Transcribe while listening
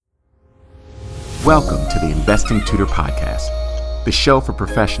Welcome to the Investing Tutor Podcast, the show for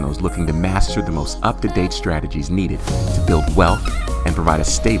professionals looking to master the most up-to-date strategies needed to build wealth and provide a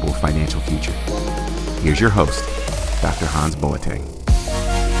stable financial future. Here's your host, Dr. Hans Boateng.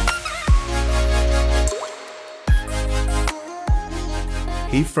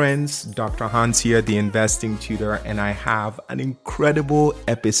 Hey friends, Dr. Hans here, the Investing Tutor, and I have an incredible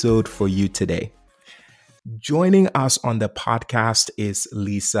episode for you today. Joining us on the podcast is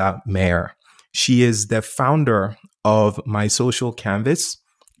Lisa Mayer. She is the founder of My Social Canvas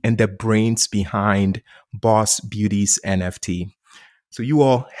and the brains behind Beauties NFT. So you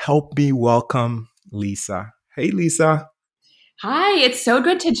all help me welcome Lisa. Hey, Lisa. Hi, it's so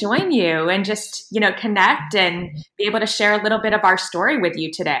good to join you and just, connect and be able to share a little bit of our story with you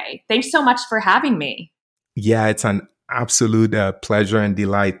today. Thanks so much for having me. Yeah, it's an absolute pleasure and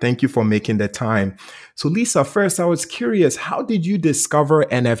delight. Thank you for making the time. So Lisa, first, I was curious, how did you discover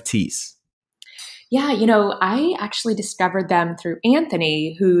NFTs? Yeah, I actually discovered them through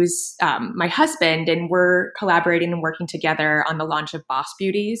Anthony, who's my husband, and we're collaborating and working together on the launch of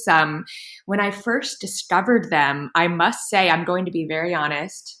Beauties. When I first discovered them, I must say, I'm going to be very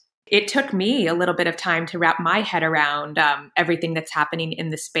honest, it took me a little bit of time to wrap my head around everything that's happening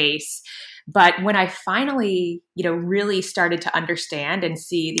in the space. But when I finally, really started to understand and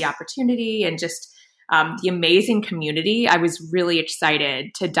see the opportunity and just the amazing community, I was really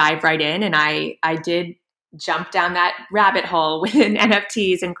excited to dive right in. And I did jump down that rabbit hole within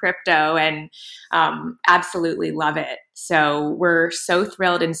NFTs and crypto and absolutely love it. So we're so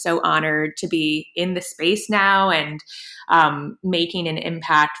thrilled and so honored to be in the space now and making an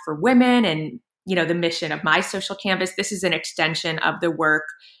impact for women and, the mission of My Social Canvas. This is an extension of the work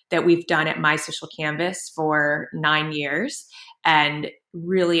that we've done at My Social Canvas for 9 years, and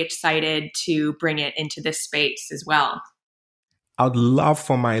really excited to bring it into this space as well. I'd love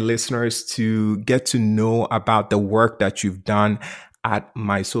for my listeners to get to know about the work that you've done at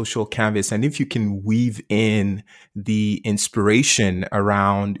My Social Canvas, and if you can weave in the inspiration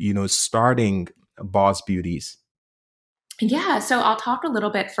around, starting Beauties. Yeah, so I'll talk a little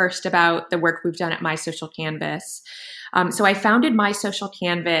bit first about the work we've done at My Social Canvas. So I founded My Social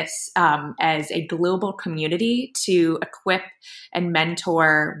Canvas as a global community to equip and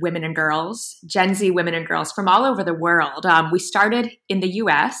mentor women and girls, Gen Z women and girls from all over the world. We started in the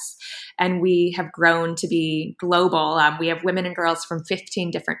US and we have grown to be global. We have women and girls from 15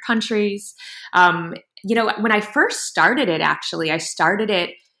 different countries. When I first started it, actually, I started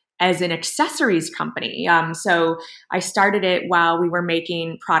it as an accessories company. So I started it while we were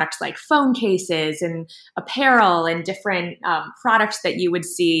making products like phone cases and apparel and different products that you would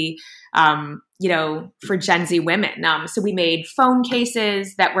see, for Gen Z women. So we made phone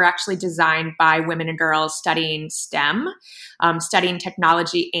cases that were actually designed by women and girls studying STEM, studying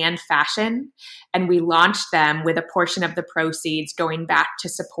technology and fashion. And we launched them with a portion of the proceeds going back to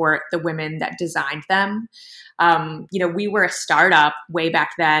support the women that designed them. We were a startup way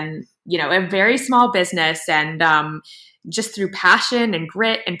back then, a very small business, and just through passion and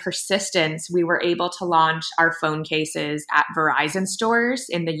grit and persistence, we were able to launch our phone cases at Verizon stores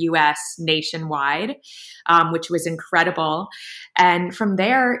in the US nationwide, which was incredible. And from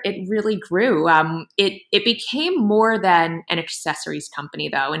there, it really grew. It became more than an accessories company,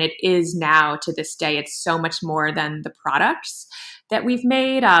 though, and it is now to this day. It's so much more than the products that we've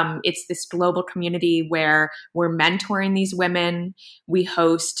made. It's this global community where we're mentoring these women. We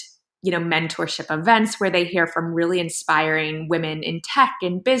host mentorship events where they hear from really inspiring women in tech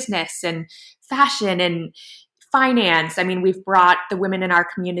and business and fashion and finance. I mean, we've brought the women in our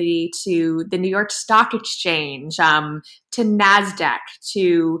community to the New York Stock Exchange, to NASDAQ,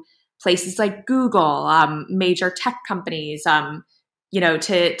 to places like Google, major tech companies,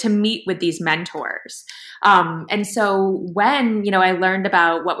 to meet with these mentors. And so when, I learned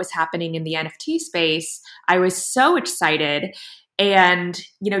about what was happening in the NFT space, I was so excited and,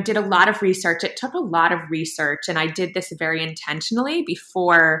 did a lot of research. It took a lot of research, and I did this very intentionally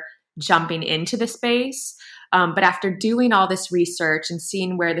before jumping into the space. But after doing all this research and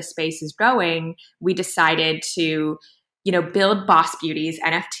seeing where the space is going, we decided to, build Beauties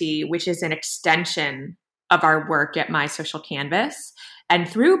NFT, which is an extension of our work at My Social Canvas. And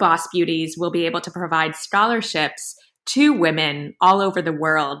through Beauties, we'll be able to provide scholarships to women all over the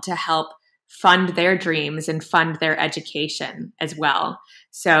world to help fund their dreams and fund their education as well.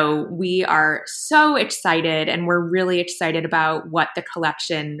 So we are so excited, and we're really excited about what the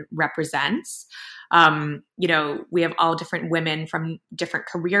collection represents. We have all different women from different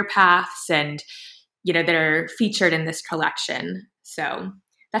career paths and, that are featured in this collection. So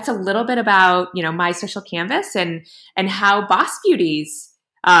that's a little bit about, My Social Canvas and how Beauties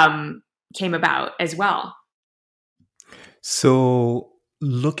came about as well. So,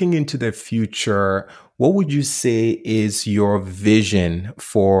 looking into the future, what would you say is your vision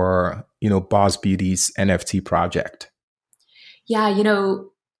for, Boss Beauty's NFT project? Yeah,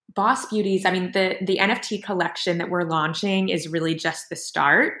 Boss Beauties, I mean, the NFT collection that we're launching is really just the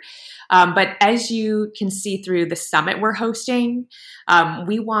start. But as you can see through the summit we're hosting,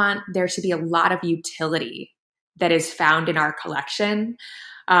 we want there to be a lot of utility that is found in our collection.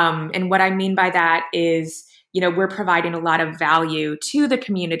 And what I mean by that is, we're providing a lot of value to the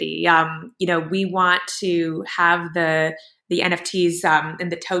community. We want to have the NFTs and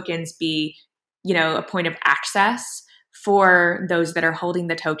the tokens be, a point of access for those that are holding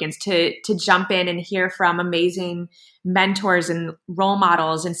the tokens to jump in and hear from amazing mentors and role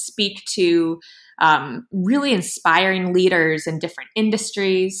models and speak to really inspiring leaders in different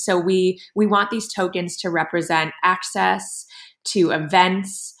industries. So we want these tokens to represent access to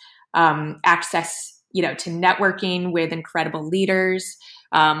events, access to networking with incredible leaders.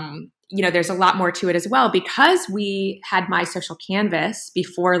 There's a lot more to it as well because we had My Social Canvas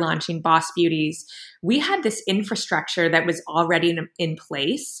before launching Boss Beauties. We had this infrastructure that was already in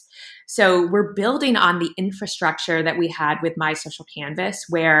place. So we're building on the infrastructure that we had with My Social Canvas,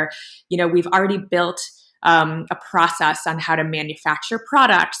 where, we've already built a process on how to manufacture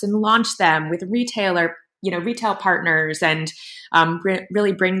products and launch them with retail partners and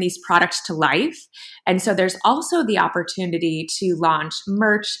really bring these products to life. And so there's also the opportunity to launch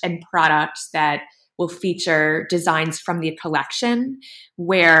merch and products that will feature designs from the collection,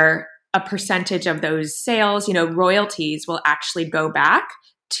 where a percentage of those sales, royalties will actually go back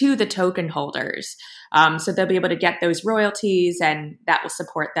to the token holders. So they'll be able to get those royalties and that will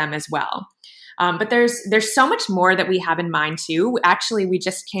support them as well. But there's so much more that we have in mind too. Actually, we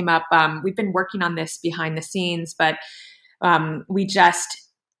just came up, we've been working on this behind the scenes, but we just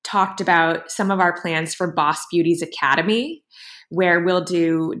talked about some of our plans for Boss Beauties Academy, where we'll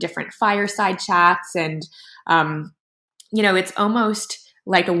do different fireside chats and, it's almost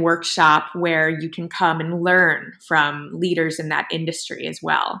like a workshop where you can come and learn from leaders in that industry as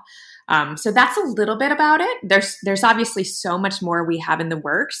well. So that's a little bit about it. There's obviously so much more we have in the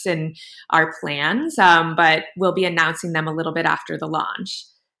works and our plans, but we'll be announcing them a little bit after the launch.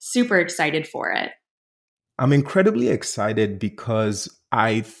 Super excited for it. I'm incredibly excited because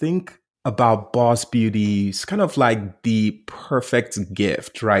I think about Boss Beauty is kind of like the perfect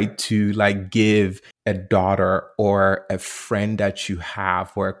gift, right? To like give a daughter or a friend that you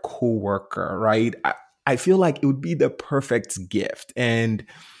have or a coworker, right? I feel like it would be the perfect gift. And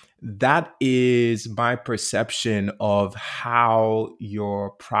that is my perception of how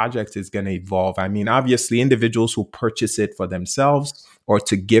your project is going to evolve. I mean, obviously, individuals will purchase it for themselves or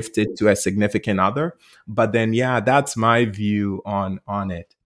to gift it to a significant other. But then, yeah, that's my view on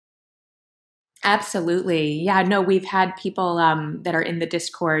it. Absolutely. Yeah, no, we've had people that are in the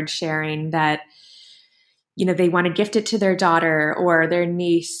Discord sharing that, they want to gift it to their daughter or their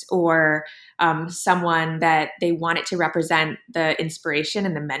niece or someone that they want it to represent the inspiration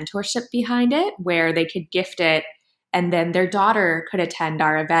and the mentorship behind it, where they could gift it and then their daughter could attend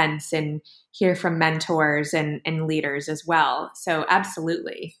our events and hear from mentors and leaders as well. So,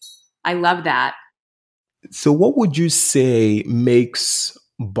 absolutely. I love that. So, what would you say makes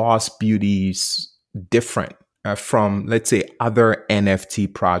Boss Beauties different from, let's say, other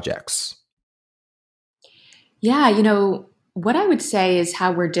NFT projects? Yeah, what I would say is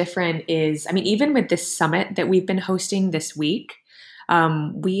how we're different is, I mean, even with this summit that we've been hosting this week,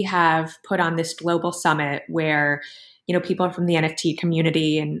 we have put on this global summit where, people from the NFT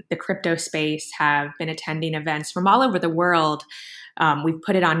community and the crypto space have been attending events from all over the world. We've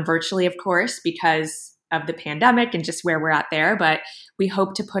put it on virtually, of course, because of the pandemic and just where we're at there, but we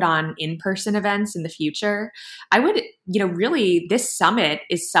hope to put on in-person events in the future. I would, really, this summit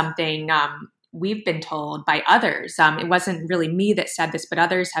is something we've been told by others. It wasn't really me that said this, but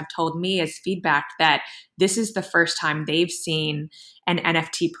others have told me as feedback that this is the first time they've seen an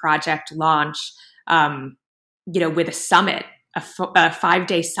NFT project launch, with a summit, a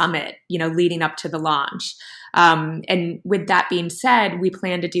 5-day summit, leading up to the launch. And with that being said, we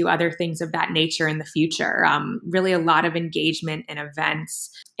plan to do other things of that nature in the future. Really a lot of engagement and events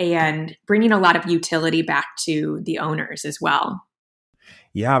and bringing a lot of utility back to the owners as well.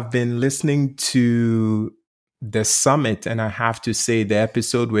 Yeah, I've been listening to the summit, and I have to say the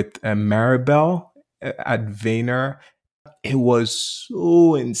episode with Maribel at Vayner, it was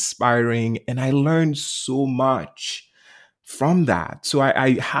so inspiring, and I learned so much from that. So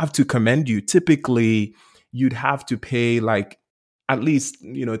I have to commend you. Typically, you'd have to pay like at least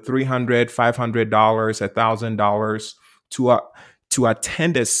 $300, $500, $1,000 to to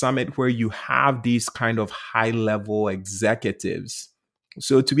attend a summit where you have these kind of high level executives.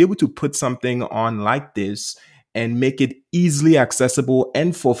 So to be able to put something on like this and make it easily accessible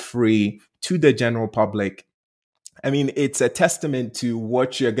and for free to the general public, I mean, it's a testament to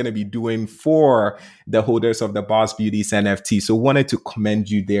what you're going to be doing for the holders of the Boss Beauties NFT. So wanted to commend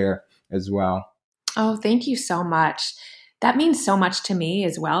you there as well. Oh, thank you so much. That means so much to me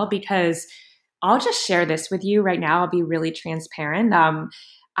as well, because I'll just share this with you right now. I'll be really transparent.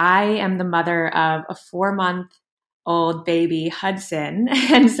 I am the mother of a 4 month old baby, Hudson.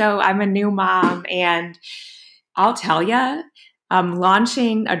 And so I'm a new mom. And I'll tell you,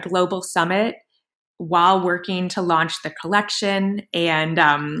 launching a global summit while working to launch the collection and,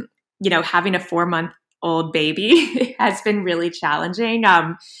 having a 4 month old baby has been really challenging.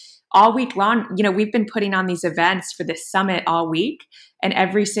 All week long, we've been putting on these events for this summit all week. And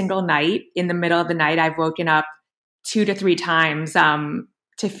every single night in the middle of the night, I've woken up 2 to 3 times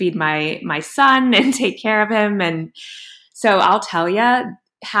to feed my son and take care of him. And so I'll tell you,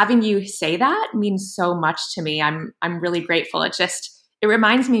 having you say that means so much to me. I'm really grateful. It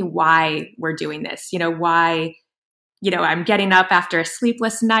reminds me why we're doing this, why, I'm getting up after a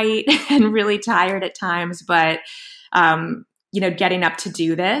sleepless night and really tired at times, but, getting up to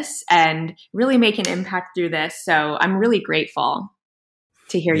do this and really make an impact through this. So I'm really grateful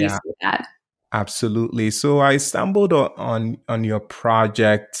to hear you Yeah. say that. Absolutely. So I stumbled on your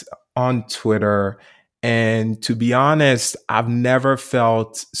project on Twitter, and to be honest, I've never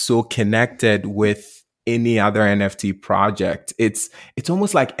felt so connected with any other NFT project. It's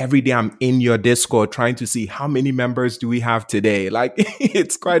almost like every day I'm in your Discord trying to see how many members do we have today. Like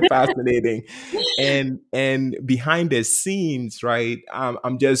it's quite fascinating. And behind the scenes, right?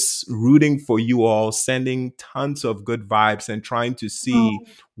 I'm just rooting for you all, sending tons of good vibes and trying to see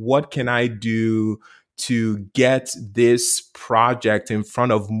what can I do to get this project in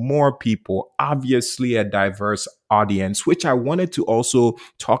front of more people, obviously a diverse audience, which I wanted to also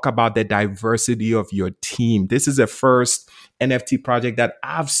talk about the diversity of your team. This is the first NFT project that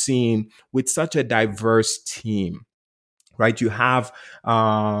I've seen with such a diverse team. Right, you have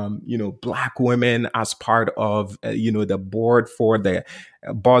Black women as part of the board for the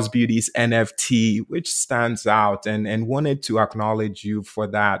Boss Beauties NFT, which stands out, and wanted to acknowledge you for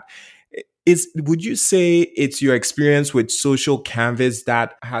that. Would you say it's your experience with Social Canvas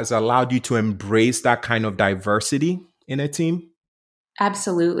that has allowed you to embrace that kind of diversity in a team?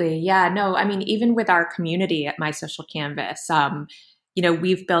 Absolutely. Yeah, no, I mean, even with our community at My Social Canvas,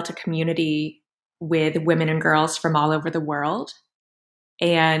 we've built a community with women and girls from all over the world.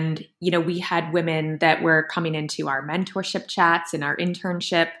 And, we had women that were coming into our mentorship chats and our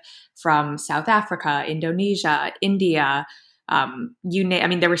internship from South Africa, Indonesia, India, I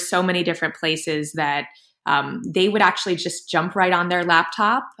mean, there were so many different places that they would actually just jump right on their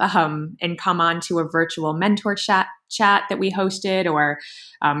laptop and come on to a virtual mentor chat that we hosted, or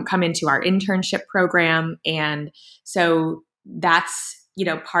come into our internship program. And so that's,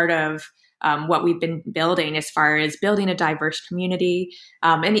 part of what we've been building as far as building a diverse community.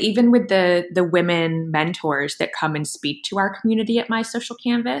 And even with the women mentors that come and speak to our community at My Social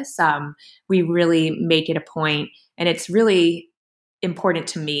Canvas, we really make it a point, and it's really important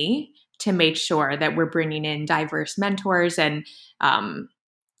to me to make sure that we're bringing in diverse mentors and,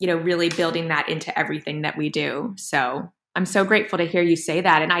 really building that into everything that we do. So I'm so grateful to hear you say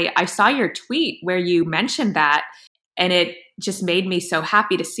that. And I saw your tweet where you mentioned that, and it just made me so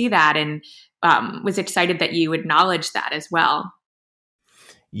happy to see that, and was excited that you acknowledged that as well.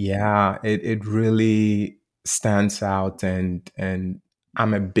 Yeah, it really stands out, and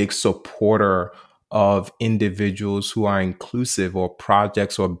I'm a big supporter of individuals who are inclusive, or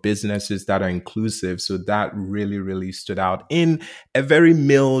projects or businesses that are inclusive. So that really, really stood out in a very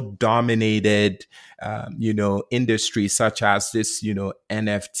male dominated, industry such as this,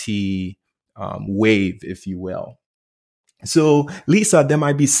 NFT wave, if you will. So, Lisa, there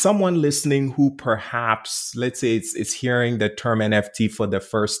might be someone listening who perhaps, let's say, it's hearing the term NFT for the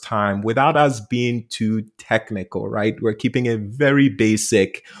first time without us being too technical, right? We're keeping it very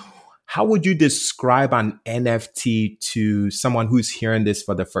basic. How would you describe an NFT to someone who's hearing this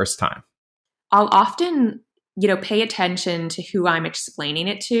for the first time? I'll often, pay attention to who I'm explaining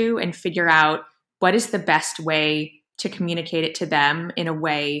it to and figure out what is the best way to communicate it to them in a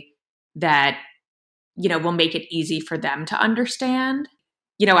way that, will make it easy for them to understand.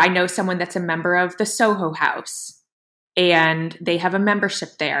 I know someone that's a member of the Soho House, and they have a membership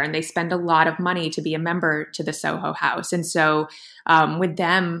there, and they spend a lot of money to be a member to the Soho House. And so with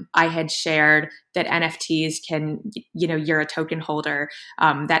them, I had shared that NFTs can, you're a token holder,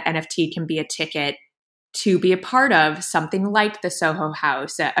 that NFT can be a ticket to be a part of something like the Soho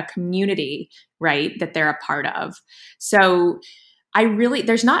House, a community, right, that they're a part of. So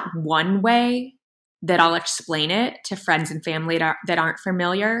there's not one way that I'll explain it to friends and family that aren't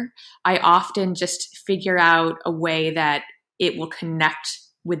familiar. I often just figure out a way that it will connect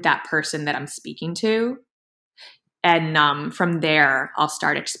with that person that I'm speaking to. And from there, I'll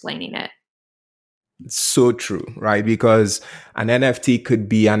start explaining it. So true, right? Because an NFT could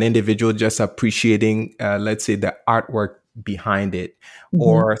be an individual just appreciating, let's say, the artwork behind it, Mm-hmm.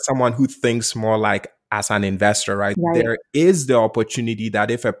 or someone who thinks more like as an investor, right? Right. There is the opportunity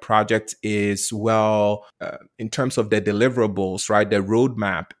that if a project is well, in terms of the deliverables, right, the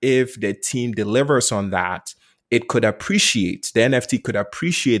roadmap, if the team delivers on that, it could appreciate, the NFT could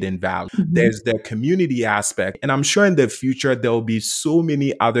appreciate in value. Mm-hmm. There's the community aspect. And I'm sure in the future, there'll be so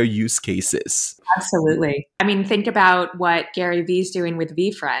many other use cases. Absolutely. I mean, think about what Gary Vee's doing with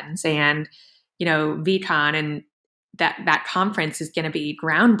VFriends and, VCon, and that conference is going to be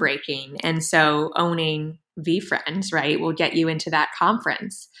groundbreaking. And so owning VFriends, right, will get you into that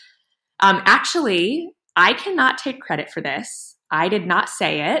conference. Actually, I cannot take credit for this. I did not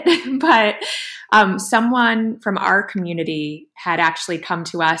say it, but someone from our community had actually come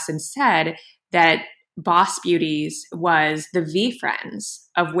to us and said that Boss Beauties was the VFriends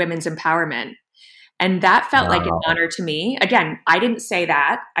of women's empowerment. And that felt like an Wow. honor to me. Again, I didn't say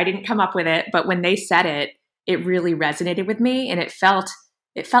that. I didn't come up with it, but when they said it, it really resonated with me, and it felt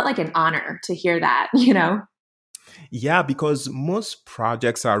like an honor to hear that. Yeah, because most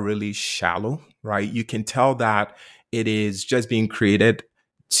projects are really shallow, right? You can tell that it is just being created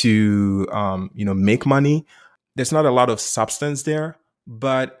to, make money. There's not a lot of substance there,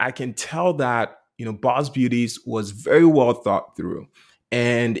 but I can tell that, Boss Beauties was very well thought through.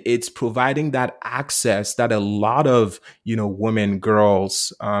 And it's providing that access that a lot of, women,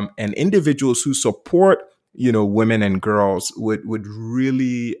 girls, and individuals who support, women and girls would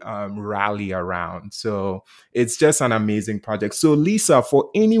really rally around. So it's just an amazing project. So Lisa, for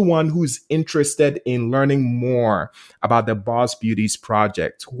anyone who's interested in learning more about the Boss Beauties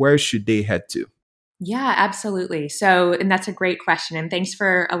project, where should they head to? Yeah, absolutely. So, and that's a great question. And thanks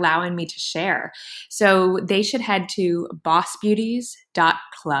for allowing me to share. So, they should head to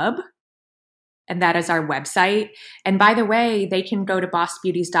bossbeauties.club, and that is our website. And by the way, they can go to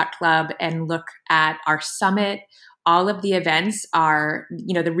bossbeauties.club and look at our summit. All of the events are,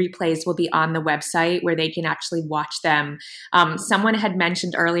 the replays will be on the website where they can actually watch them. Someone had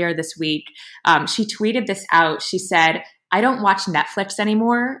mentioned earlier this week, she tweeted this out. She said, I don't watch Netflix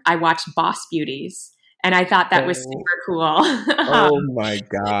anymore. I watch Boss Beauties. And I thought that was Oh, super cool. oh my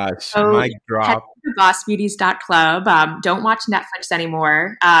gosh. So Mic head drop. to bossbeauties.club. Don't watch Netflix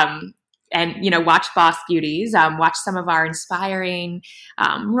anymore. And watch Boss Beauties, watch some of our inspiring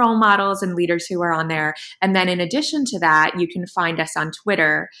role models and leaders who are on there. And then in addition to that, you can find us on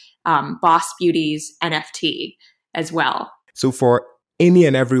Twitter, Boss Beauties NFT as well. So, for any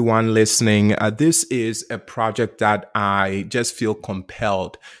and everyone listening, this is a project that I just feel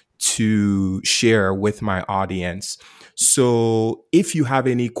compelled to share with my audience. So, if you have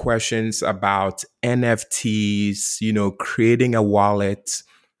any questions about NFTs, creating a wallet,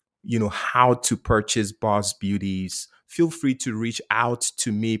 how to purchase Boss Beauties, feel free to reach out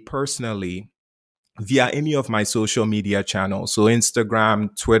to me personally via any of my social media channels. So,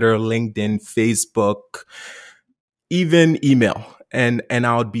 Instagram, Twitter, LinkedIn, Facebook, even email, and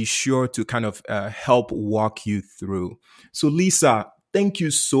I'll be sure to kind of help walk you through. So Lisa, thank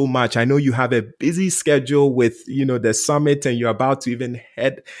you so much. I know you have a busy schedule with the summit, and you're about to even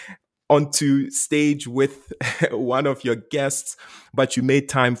head onto stage with one of your guests, but you made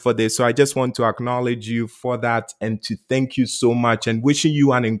time for this. So I just want to acknowledge you for that and to thank you so much, and wishing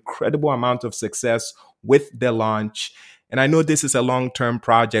you an incredible amount of success with the launch. And I know this is a long-term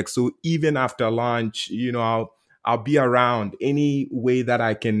project, so even after launch, I'll be around any way that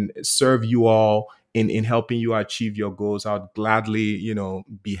I can serve you all in helping you achieve your goals. I'd gladly,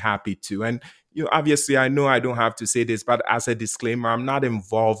 be happy to. And obviously, I know I don't have to say this, but as a disclaimer, I'm not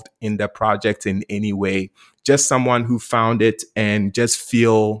involved in the project in any way. Just someone who found it and just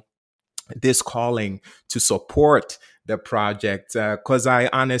feel this calling to support the project, because I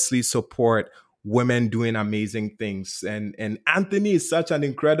honestly support women doing amazing things. And Anthony is such an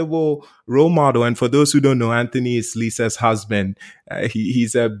incredible role model. And for those who don't know, Anthony is Lisa's husband.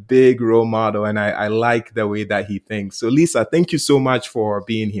 He's a big role model, and I like the way that he thinks. So Lisa, thank you so much for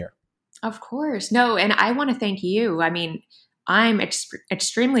being here. Of course. No, and I want to thank you. I mean, I'm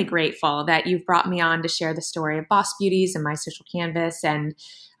extremely grateful that you've brought me on to share the story of Boss Beauties and my social canvas, and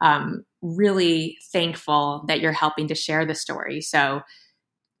really thankful that you're helping to share the story. So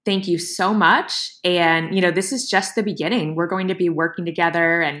Thank you so much. And, this is just the beginning. We're going to be working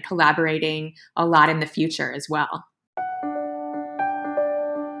together and collaborating a lot in the future as well.